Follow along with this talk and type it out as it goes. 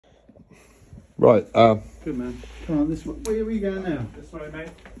Right. Good man. Come on, this way. Where are we going now? This way, mate.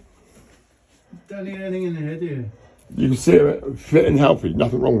 Don't need anything in there, do you? You can see it fit and healthy.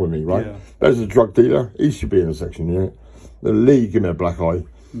 Nothing wrong with me, right? Yeah. There's a drug dealer. He should be in the section unit. The league give me a black eye.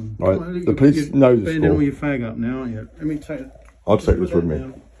 Right. On, the police know the bending all score. your fag up now, aren't you? Let me take it. I'll take this with me.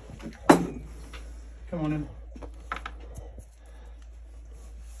 Down. Come on in.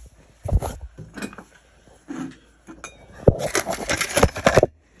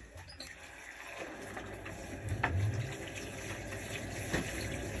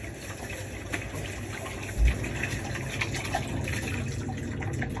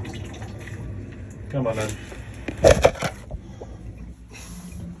 Come on then.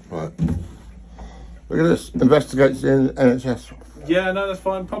 Right. Look at this. Investigates the NHS. Yeah, no, that's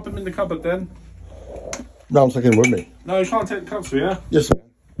fine. Pop him in the cupboard then. No, I'm taking him with me. No, you can't take the cups, yeah? Yes, sir.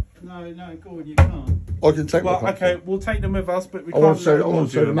 No, Gordon, you can't. I can take Well, my okay, we'll take them with us, but we I can't. want to show, let I want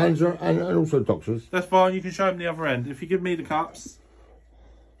to show the them. manager and also doctors. That's fine. You can show them the other end. If you give me the cups.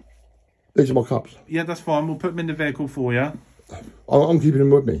 These are my cups. Yeah, that's fine. We'll put them in the vehicle for you. I'm keeping them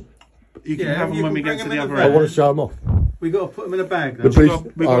with me. You can Yeah, have them you when can we get bring to them the in other the I end. want to show them off. We got to put them in a bag. The Though.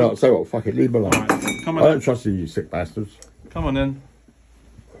 police. we got- Oh, no, say what? Fuck it. Leave them alone. All right, come I on. don't trust you, you sick bastards. Come on in.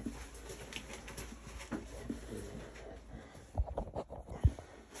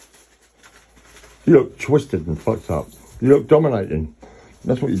 You look twisted and fucked up. You look dominating.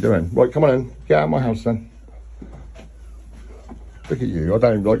 That's what you're doing. Right, come on in. Get out of my house then. Look at you. I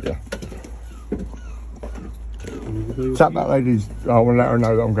don't even like you. Tap that lady's. I want to let her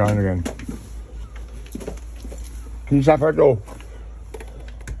know that I'm going again. Can you tap her door?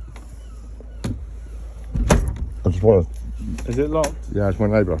 I just want to. Is it locked? Yeah, it's my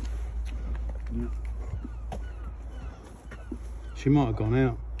neighbour. She might have gone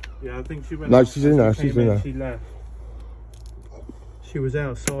out. Yeah, I think she went. No, out. she's in there, She she's came in there. She left. She was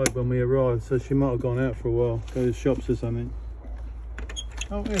outside when we arrived, so she might have gone out for a while. Go to the shops or something.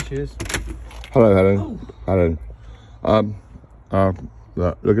 Oh, there she is. Hello, Helen. Helen.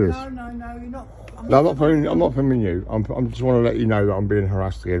 Look at this. No, you're not. No, I'm not filming you. I'm just want to let you know that I'm being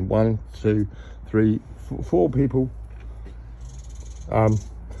harassed again. 1, 2, 3, 4 people.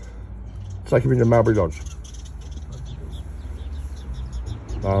 Taking me to Melbury Lodge.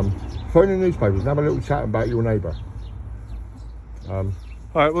 Phone the newspapers and have a little chat about your neighbour. All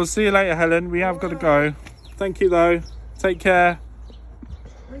right, we'll see you later, Helen. We have got to go. Thank you, though. Take care.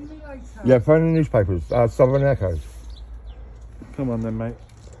 Ring me later. Yeah, phone the newspapers. Southern Echoes. Come on then, mate.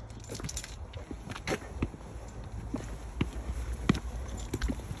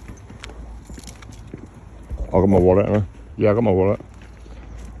 I got my wallet. Haven't I? Yeah, I got my wallet.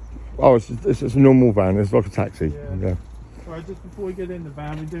 Oh, it's a normal van. It's like a taxi. Yeah. All right, just before we get in the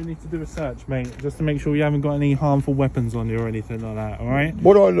van, we do need to do a search, mate, just to make sure you haven't got any harmful weapons on you or anything like that. All right?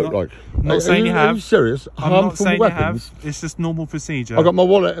 What do I look like? Not saying you Are have. you serious? I'm not Harmful saying weapons? you have. It's just normal procedure. I got my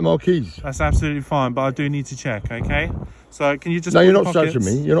wallet and my keys. That's absolutely fine, but I do need to check, okay? So can you just... No, put you're the not pockets? searching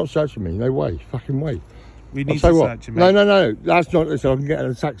me. You're not searching me. No way. Fucking way. We I'll need tell to you what. search you, mate. No. That's not this. I can get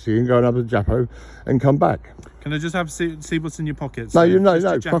in a taxi and go another Japo and come back. Can I just have see what's in your pockets? No, So you no.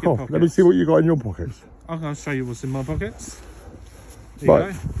 just your Fuck jacket off. Let me pockets. see what you got in your pockets. I'll show you what's in my pockets. There you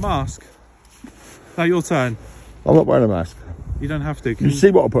Right. go. Mask. Now your turn. I'm not wearing a mask. You don't have to. Can You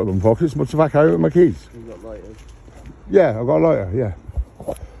see what I put in my pockets? My tobacco and my keys. You've got lighters. Yeah, I've got a lighter.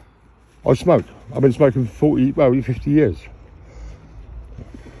 Yeah. I smoke. I've been smoking for 50 years.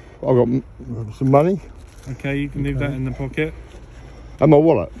 I've got some money Okay, you can leave that in the pocket. and my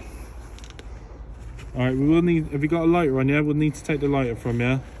wallet. All right, we will need. Have you got a lighter on you? We'll need to take the lighter from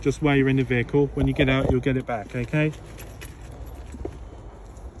you just while you're in the vehicle. When you get out, you'll get it back. Okay?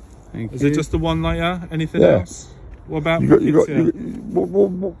 Thank Is you. it just the one lighter? Anything Yeah. else? What about You got. pockets here?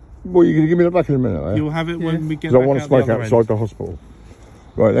 What are you going to give me that back in a minute? Eh? You'll have it when we get Because I back want to out smoke the other outside end. the hospital.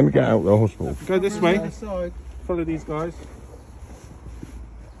 Right, let me get out of the hospital. Go this way. Outside. Follow these guys.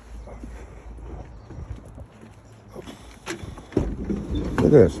 Look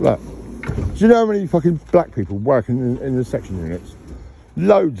at this, look. Do you know how many fucking black people working in the section units?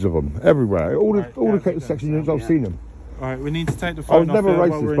 Loads of them, everywhere. All Right, the yeah, section units, I've seen them. All right, we need to take the I phone was off never here while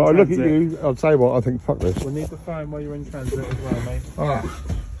we're racist, in but I look at transit. you, I'll tell you what, I think, fuck this. We'll need the phone while you're in transit as well, mate. Ah,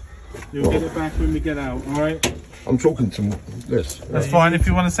 You'll get it back when we get out, all right? I'm talking to this. That's fine. If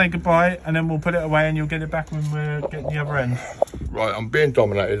you want to say goodbye, and then we'll put it away and you'll get it back when we're getting the other end. Right, I'm being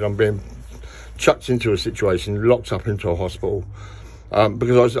dominated, I'm being chucked into a situation, locked up into a hospital.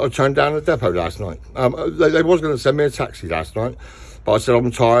 Because I turned down the depot last night. They was going to send me a taxi last night, but I said I'm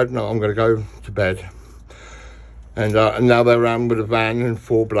tired, no, I'm going to go to bed. And now they're around with a van and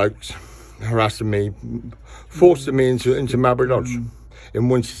 4 blokes harassing me, forcing me into Melbury Lodge in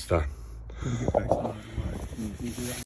Winchester. Gotta get back to that.